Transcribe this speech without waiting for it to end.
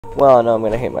Well, no, I'm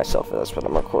gonna hate myself for this, but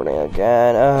I'm recording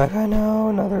again. I know,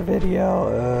 another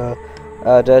video.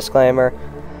 Disclaimer.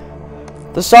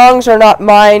 The songs are not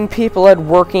mine. People are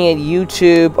working at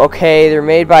YouTube. Okay, they're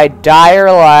made by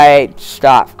Direlight.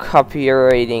 Stop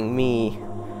copyrighting me.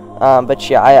 But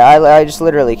yeah, I just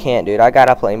literally can't, dude. I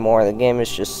gotta play more. The game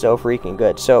is just so freaking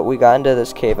good. So we got into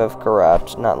this Cave of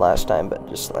Corrupt. Not last time, but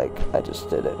just like I just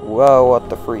did it. Whoa, what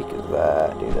the freak is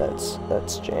that, dude? That's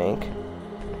jank.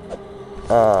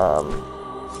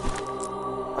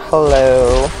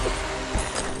 Hello.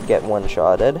 Get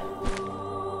one-shotted.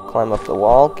 Climb up the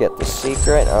wall, get the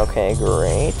secret. Okay,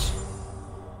 great.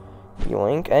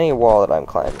 Yoink. Any wall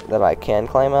that I can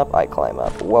climb up, I climb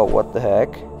up. Whoa, what the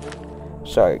heck?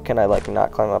 Sorry, can I like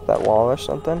not climb up that wall or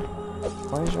something?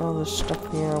 Why is there all this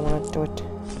stuff here? I wanna do it.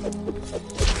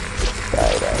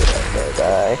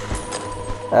 Die.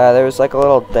 There was like a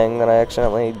little thing that I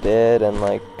accidentally did and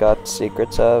like got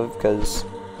secrets of because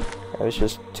I was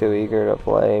just too eager to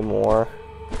play more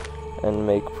and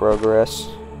make progress.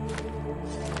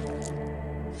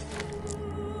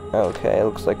 Okay,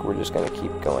 looks like we're just gonna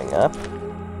keep going up.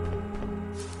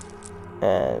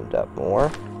 And up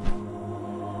more.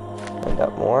 And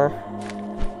up more.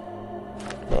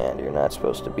 And you're not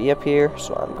supposed to be up here,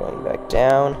 so I'm going back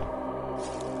down.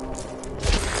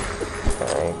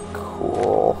 Alright,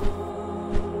 cool.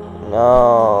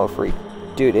 No, freak.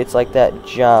 Dude, it's like that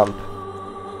jump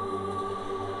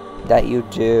that you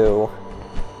do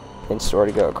in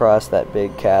Swordigo across that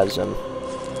big chasm.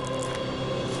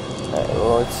 Alright,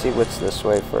 well, let's see what's this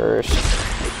way first.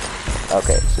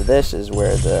 Okay, so this is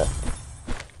where the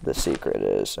secret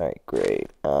is. Alright, great.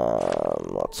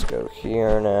 Let's go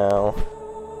here now.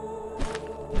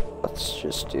 Let's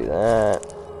just do that.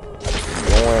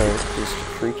 Yoink, just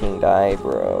freaking die,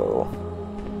 bro.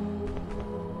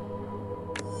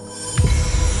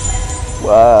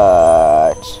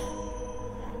 What?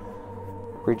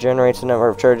 Regenerates the number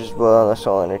of charges below the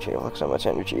soul energy. Look how much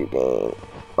energy you gain.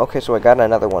 Okay, so I got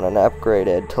another one and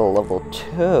upgraded to level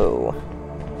 2.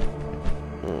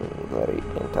 Very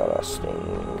interesting.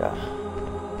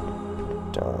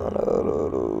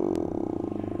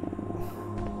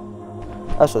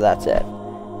 Oh, so that's it.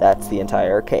 That's the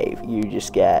entire cave. You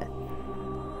just get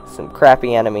some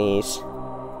crappy enemies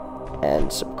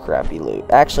and some crappy loot.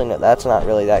 Actually, no, that's not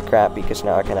really that crap because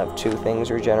now I can have 2 things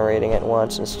regenerating at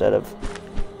once instead of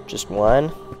just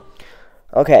 1.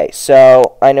 Okay,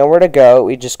 so I know where to go.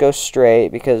 We just go straight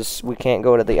because we can't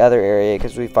go to the other area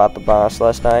because we fought the boss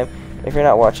last time. If you're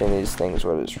not watching these things,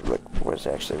 what is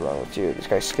actually wrong with you? This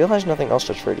guy still has nothing else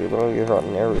to trade you. Literally, you're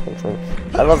gotten everything from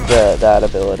him. I love that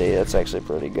ability. That's actually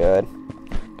pretty good.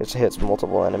 Because it hits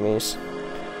multiple enemies.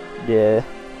 Yeah.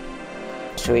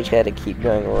 So we just gotta keep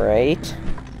going right.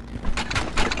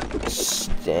 I'll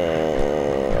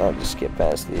just get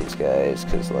past these guys,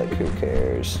 because, like, who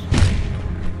cares?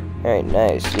 Alright,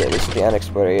 nice. Yeah, this is the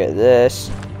unexplored area. There's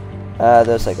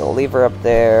like a lever up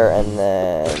there, and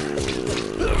then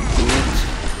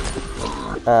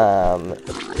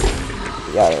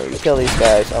yeah, you kill these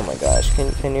guys. Oh my gosh,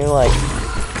 can you like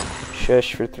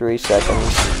shush for 3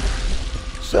 seconds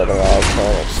so that I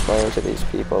can explain to these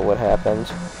people what happened?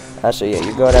 So yeah,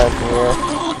 you go down from here.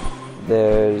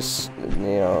 There's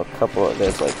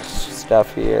there's like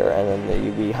stuff here, and then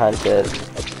you be hunted.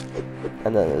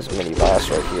 And then there's a mini boss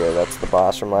right here. That's the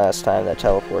boss from last time that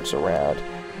teleports around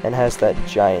and has that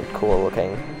giant cool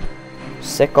looking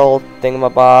sickle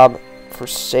thingamabob.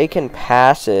 Forsaken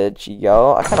Passage,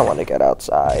 yo. I kinda wanna get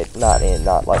outside. Not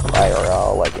like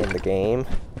IRL, like in the game.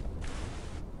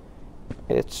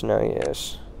 It's no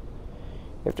use.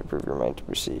 You have to prove your mind to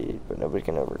proceed, but nobody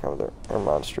can overcome their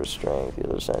monstrous strength.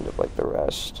 You'll just end up like the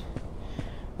rest.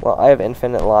 Well, I have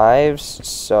infinite lives,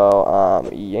 so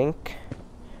yink.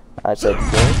 I said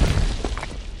yink.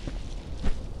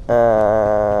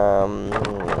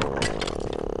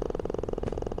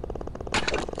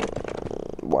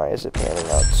 Why is it panning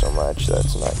out so much?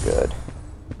 That's not good.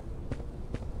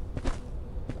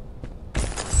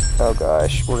 Oh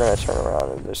gosh, we're gonna turn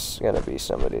around and there's gonna be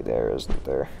somebody there, isn't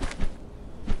there?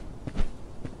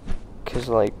 Cause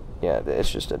like, yeah, it's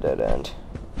just a dead end.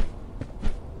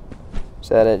 Is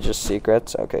that it? Just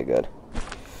secrets? Okay, good.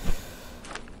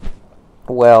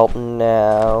 Well,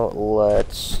 now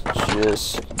let's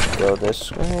just go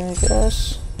this way, I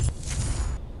guess.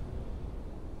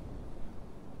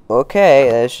 Okay,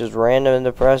 that's just random and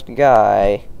depressed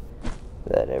guy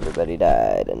that everybody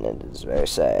died, and it is very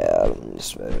sad.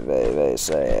 It's very, very, very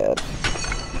sad.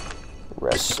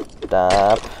 Rest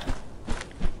stop.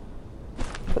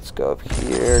 Let's go up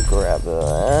here, grab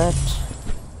that.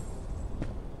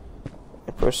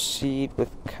 And proceed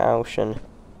with caution.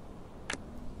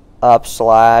 Up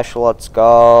slash, let's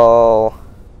go.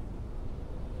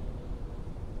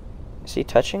 Is he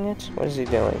touching it? What is he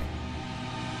doing?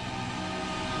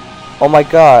 Oh my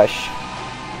gosh.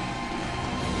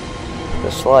 The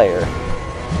Slayer.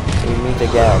 We meet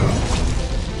again.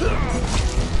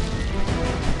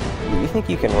 You think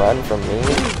you can run from me?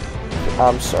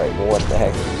 I'm sorry, but what the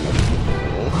heck are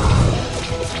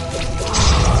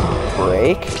you?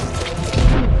 Break?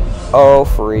 Oh,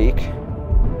 freak.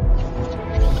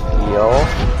 Heal.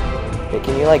 Hey,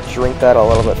 can you, like, drink that a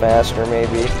little bit faster,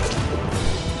 maybe?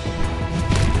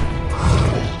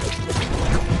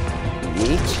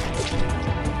 Yeet.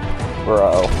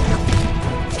 Bro.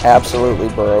 Absolutely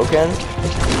broken?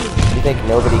 You think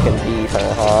nobody can beat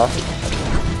her, huh?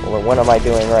 Well, what am I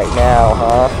doing right now,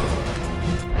 huh?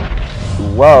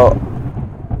 Whoa.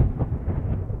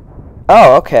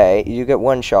 Oh, okay. You get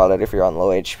one-shotted if you're on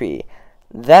low HP.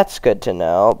 That's good to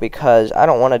know, because I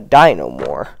don't want to die no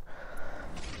more.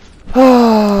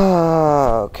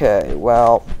 Okay,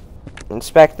 well,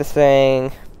 inspect the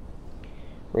thing,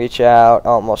 reach out,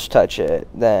 almost touch it,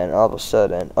 then all of a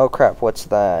sudden, oh crap, what's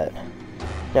that?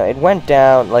 No, it went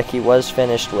down like he was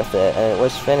finished with it, and it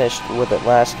was finished with it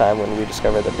last time when we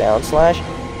discovered the down slash,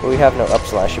 but we have no up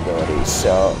slash abilities,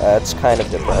 so that's kind of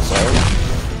depressing.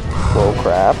 Oh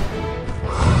crap.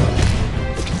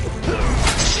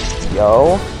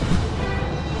 Yo.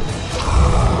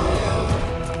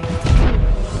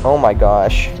 Oh my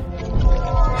gosh.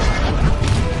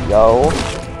 Yo.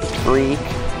 Freak.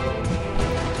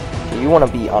 You want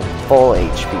to be on full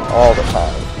HP all the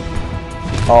time.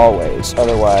 Always.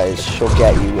 Otherwise, she'll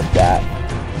get you with the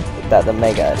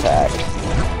mega attack.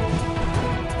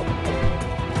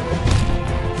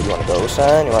 You want to go,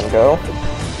 son? You want to go?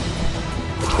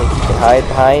 Think you can hide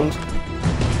behind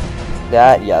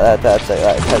that? Yeah, that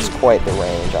has quite the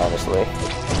range, honestly.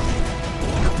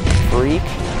 Freak.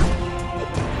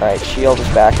 Alright, shield is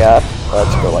back up.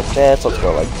 Let's go like this, let's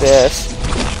go like this.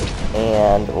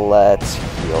 And let's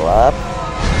heal up.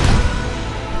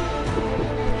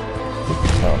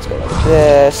 Now let's go like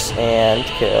this, and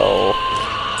kill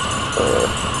her.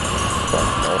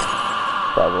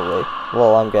 Probably.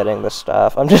 Well, I'm getting the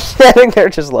stuff. I'm just standing there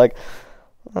just like,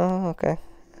 oh, okay.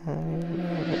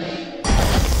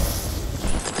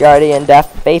 Guardian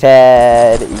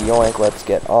defeated! Yoink, let's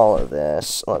get all of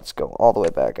this. Let's go all the way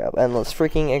back up. And let's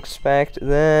freaking expect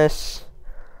this.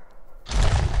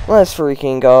 Let's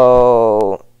freaking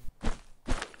go.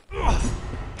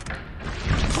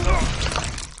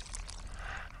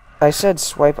 I said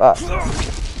swipe up.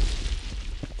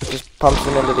 Just pumps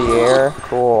him into the air.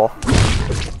 Cool.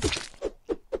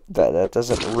 That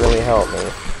doesn't really help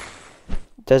me.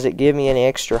 Does it give me any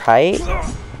extra height?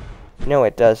 No,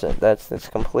 it doesn't. That's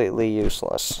completely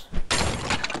useless.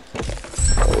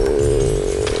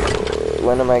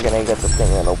 When am I gonna get the thing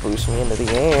that'll boost me into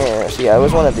the air? See, I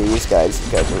was one of these guys.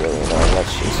 These guys are really annoying.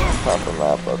 Let's just pump them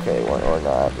up, okay, or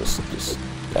not. Just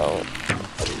don't.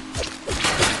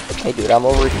 Hey, dude, I'm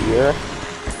over here.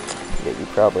 Yeah, you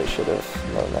probably should have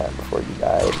known that before you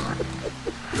died.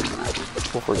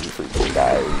 Before you freaking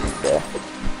died. Yeah.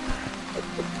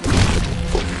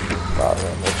 Oh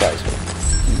man, those guys are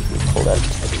easy to pull out.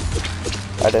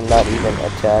 I did not even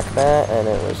attack that, and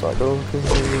it was like,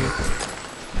 okay.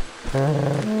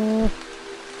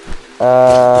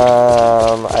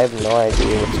 I have no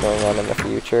idea what's going on in the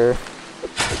future.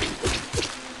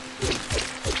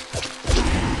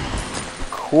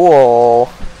 Cool.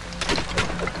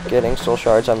 Getting soul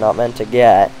shards I'm not meant to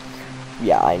get.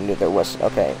 Yeah, I knew there was.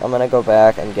 Okay, I'm gonna go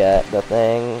back and get the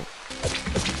thing.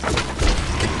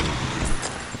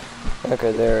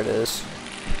 Okay, there it is.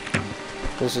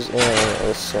 This is in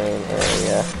the same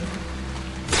area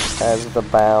as the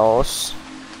boss,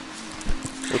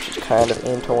 which is kind of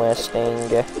interesting.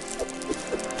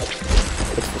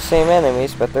 It's the same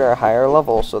enemies, but they're a higher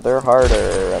level, so they're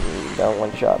harder, and you don't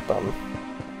one-shot them.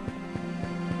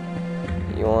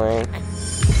 Yoink.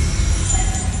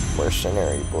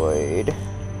 Mercenary Blade.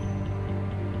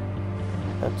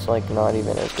 That's like not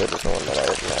even as good as the one that I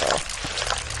have now.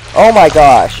 Oh my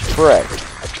gosh, frick.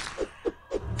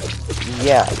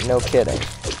 Yeah, no kidding.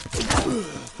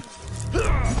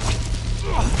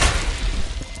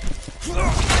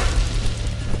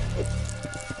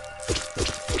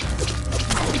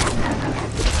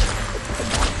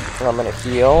 I'm gonna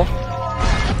heal.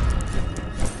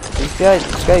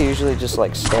 This guy usually just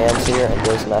like stands here and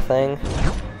does nothing,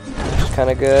 which is kind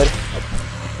of good.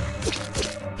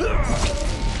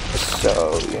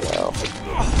 So, you know,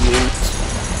 yeet,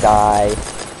 die.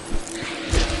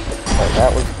 And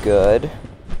that was good.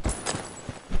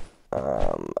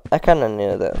 I kind of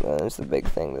knew that was the big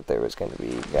thing, that there was going to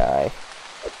be a guy.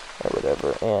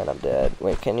 and I'm dead.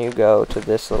 Wait, can you go to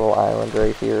this little island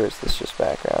right here, or is this just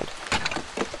background?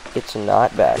 It's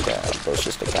not background. There's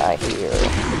just a guy here.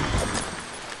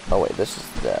 Oh wait, this is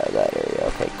that area.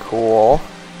 Okay, cool.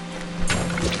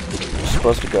 You're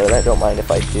supposed to go there. Don't mind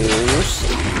if I do.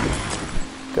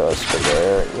 Goes to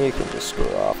there. You can just screw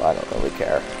off. I don't really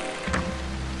care.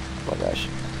 Oh my gosh.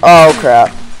 Oh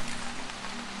crap.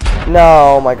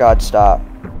 No, oh my god, stop.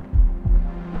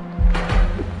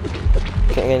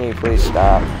 Can you please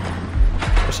stop?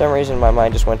 For some reason, my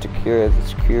mind just went to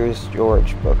this Curious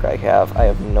George book I have. I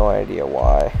have no idea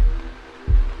why.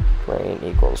 Brain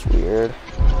equals weird.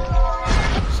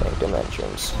 Same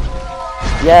dimensions.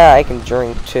 Yeah, I can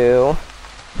drink too.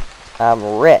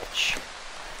 I'm rich.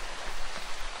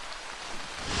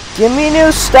 Give me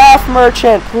new staff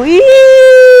merchant, please!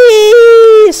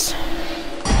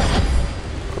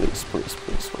 Please, please,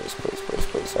 please, please, please, please,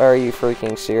 please. Are you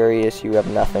freaking serious? You have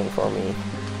nothing for me.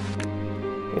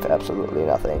 You have absolutely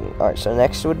nothing. Alright, so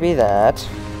next would be that.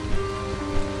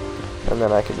 And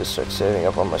then I could just start saving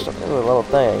up all my stuff. Ooh, a little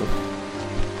thing.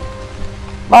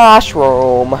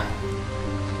 Mushroom!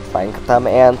 Phantom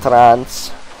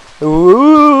entrance.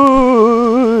 Ooh!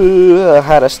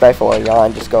 How to stifle a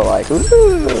yawn, just go like,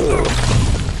 ooh!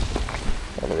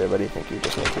 And everybody think you're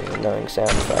just making annoying sound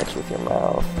effects with your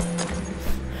mouth.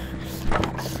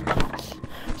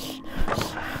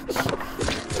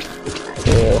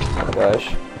 Yeah, oh my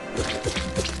gosh.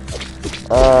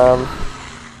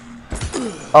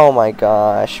 Oh my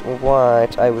gosh,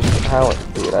 what?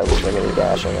 Dude, I was literally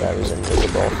dashing and I was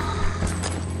invisible.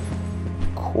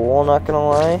 Cool, not gonna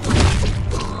lie.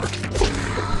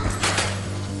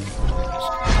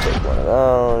 Just take one of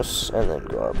those, and then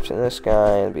go up to this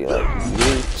guy and be like,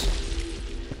 yeet.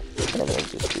 And then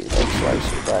just be like,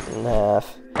 slicing that in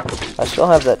half. I still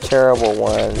have that terrible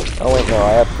one. Oh wait, no,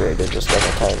 I upgraded just like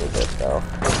a tiny bit though.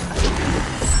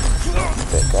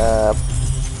 Pick up.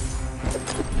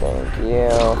 Thank you.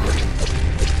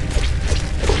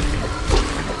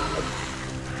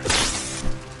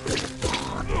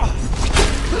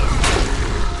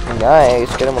 Nice,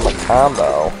 get him on the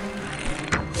combo.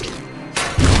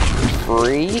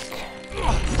 Freak.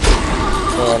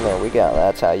 And there we go,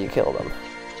 that's how you killed him.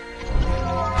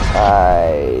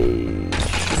 I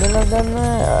shouldn't have done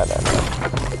that? I don't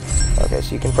know. Okay,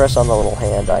 so you can press on the little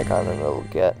hand icon and it'll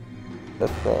get the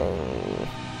thing.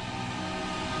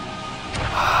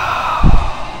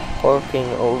 Porking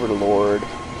Overlord.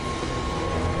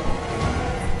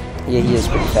 Yeah, he is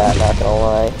pretty fat, not gonna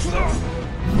lie.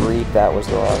 Freak, that was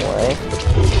the wrong way.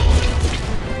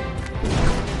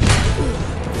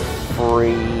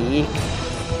 Freak.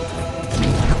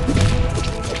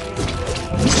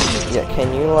 Yeah,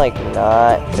 can you like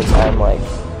not? Cause I'm like,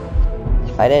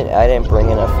 I didn't bring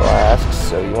enough flasks.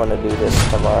 So you want to do this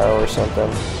tomorrow or something?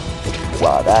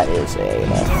 Wow, that is a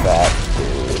fat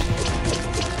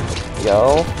dude.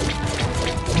 Yo,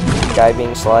 guy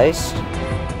being sliced.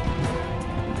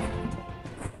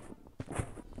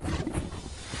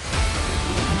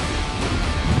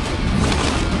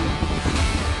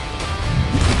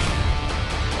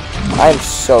 I'm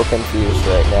so confused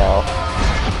right now.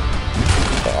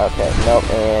 Okay, nope,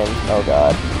 and oh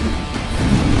god.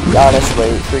 Honestly,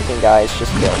 freaking guys,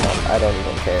 just kill him. I don't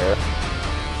even care.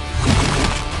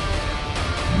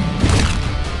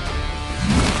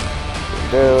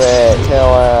 Do it,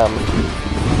 kill him.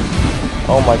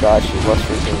 Oh my gosh, let's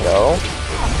freaking go.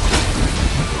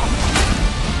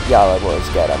 Yalla boys,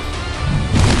 get him.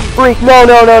 Freak, no,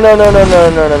 no, no, no, no, no, no,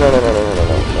 no, no, no, no, no, no, no,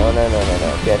 no, no, no, no, no,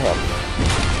 get him.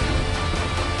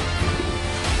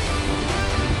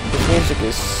 Music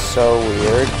is so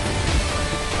weird.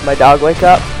 My dog wake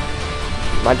up?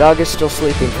 My dog is still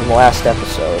sleeping from last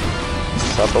episode.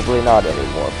 Probably not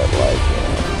anymore, but like,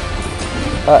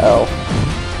 yeah. Uh-oh.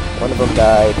 One of them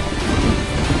died.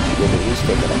 He's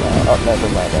taking him out. Oh, never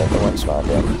mind, the one spawned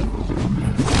in.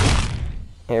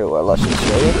 Here, well, let's just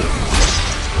show you.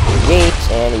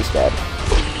 Yeet, and he's dead.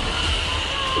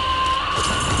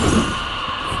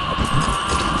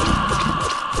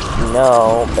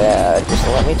 No, bad. Just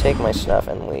let me take my stuff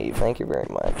and leave. Thank you very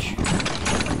much.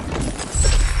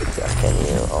 Yeah, can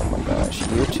you? Oh my gosh.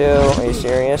 You too? Are you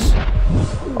serious?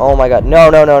 Oh my god. No,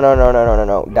 no, no, no, no, no, no, no,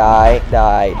 no. Die,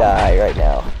 die, die right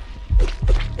now.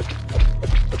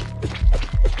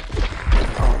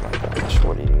 Oh my gosh.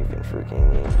 What do you even freaking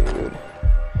mean, dude?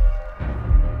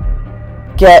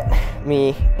 Get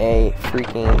me a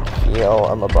freaking heal.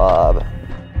 I'm a bob.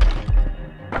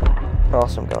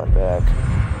 Also, I'm going back.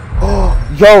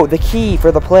 Yo, the key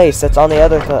for the place that's on the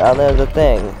other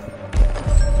thing.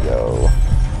 Yo.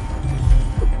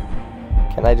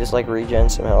 Can I just like regen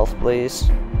some health,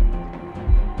 please?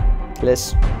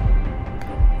 Please.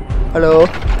 Hello.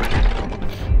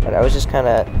 And I was just kind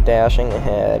of dashing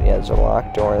ahead. Yeah, there's a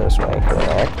locked door this way,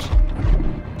 correct?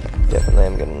 Definitely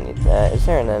I'm gonna need that. Is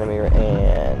there an enemy?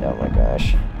 And oh my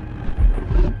gosh.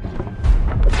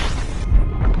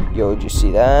 Yo, did you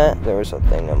see that? There was a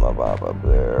thingamabob up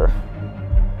there.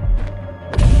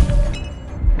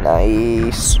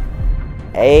 Nice.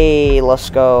 Hey,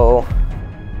 let's go.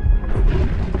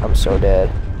 I'm so dead.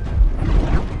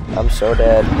 I'm so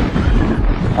dead.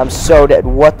 I'm so dead.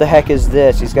 What the heck is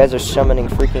this? These guys are summoning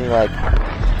freaking, like,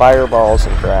 fireballs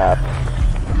and crap.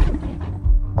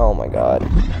 Oh my god.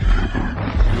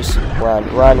 Just run,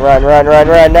 run, run, run, run,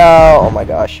 run. No! Oh my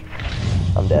gosh.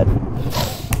 I'm dead.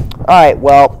 Alright,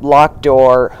 well, locked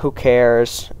door. Who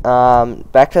cares?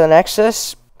 Back to the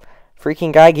Nexus.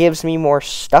 Freaking guy gives me more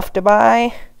stuff to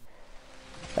buy.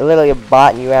 I literally have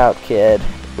bought you out, kid.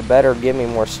 You better give me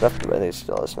more stuff to buy. There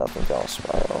still is nothing else.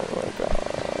 Oh my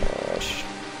gosh.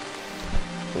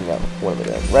 No, what am I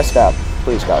doing? Rest up.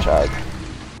 Please, gosh, hard.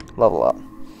 Level up.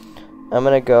 I'm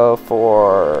gonna go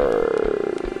for...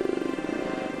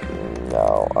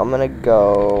 No, I'm gonna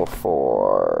go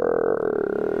for...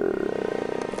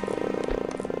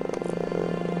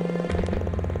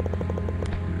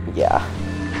 Yeah.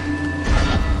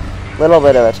 Little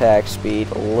bit of attack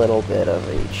speed, a little bit of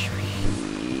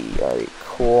HP. Alright,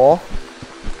 cool.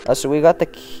 So we got the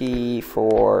key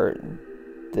for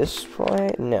this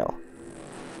place? No.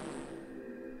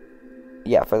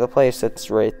 Yeah, for the place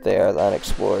that's right there, the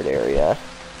unexplored area.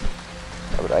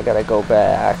 But I gotta go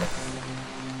back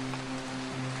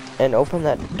and open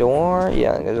that door.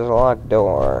 Yeah, there's a locked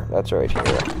door. That's right here.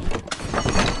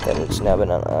 That it's now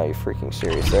been on. Are you freaking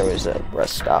serious? There was a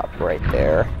rest stop right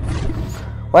there.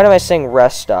 Why am I saying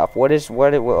rest stop?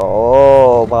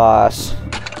 Oh, boss.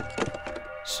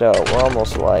 So, we're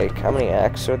almost like, how many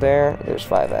acts are there? There's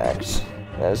 5 acts.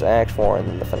 There's act 4 and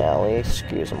then the finale,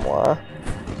 excuse-moi.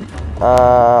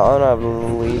 I'm gonna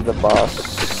leave the boss.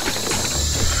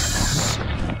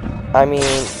 I mean,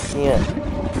 yeah.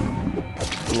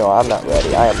 No, I'm not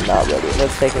ready. I am not ready.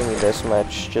 It's taking me this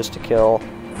much just to kill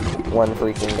one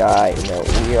freaking guy. No,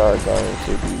 we are going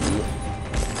to be,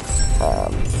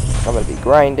 I'm gonna be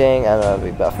grinding, I'm gonna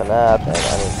be buffing up, and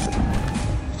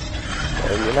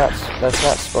that's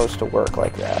not supposed to work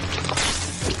like that.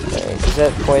 Okay, does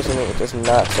that poison me? It does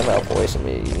not somehow poison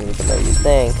me, even though you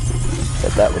think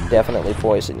that would definitely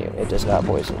poison you. It does not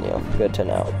poison you. Good to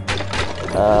know.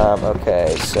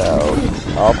 Okay, so,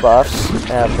 all buffs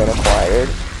have been acquired.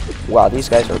 Wow, these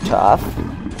guys are tough.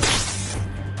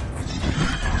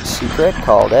 Secret,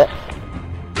 called it.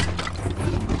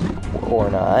 Or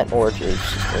not, or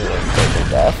just taking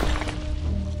death.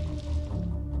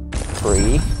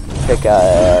 Free. Pick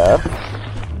up.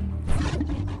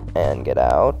 And get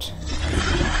out.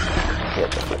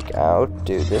 Get the frick out.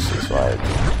 Dude, this is like...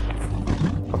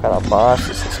 What kind of boss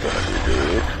is this gonna be,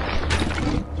 dude?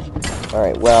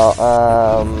 Alright, well,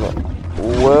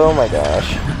 oh my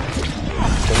gosh.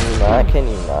 Can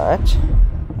you not?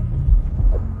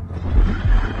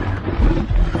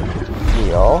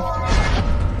 Heal.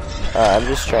 I'm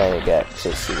just trying to get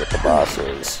to see what the boss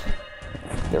is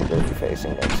they're going to be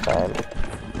facing next time.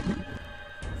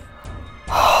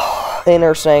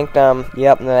 Inner Sanctum.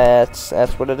 Yep, that's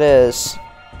what it is.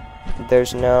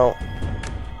 There's no...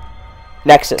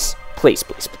 Nexus. Please,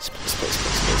 please, please, please, please,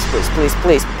 please, please, please,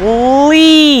 please,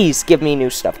 please give me new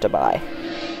stuff to buy.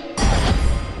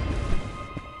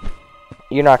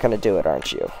 You're not going to do it,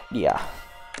 aren't you? Yeah.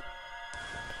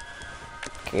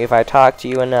 Okay, if I talk to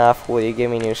you enough, will you give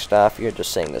me new stuff? You're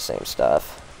just saying the same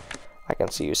stuff. I can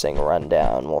see you saying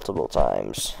rundown multiple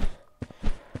times.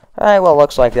 Alright, well,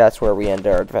 looks like that's where we end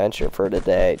our adventure for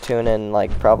today. Tune in,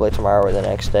 like, probably tomorrow or the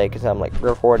next day, because I'm, like,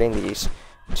 recording these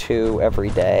 2 every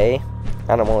day.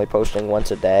 And I'm only posting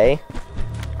once a day.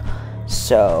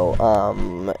 So,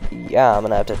 yeah, I'm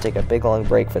gonna have to take a big long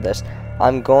break for this.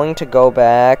 I'm going to go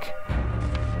back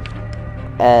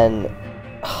and...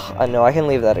 I know I can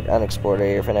leave that unexplored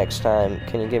area for next time.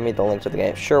 Can you give me the link to the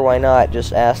game? Sure, why not?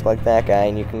 Just ask like that guy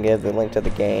and you can give the link to the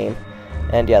game.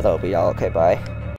 And yeah, that'll be all. Okay, bye.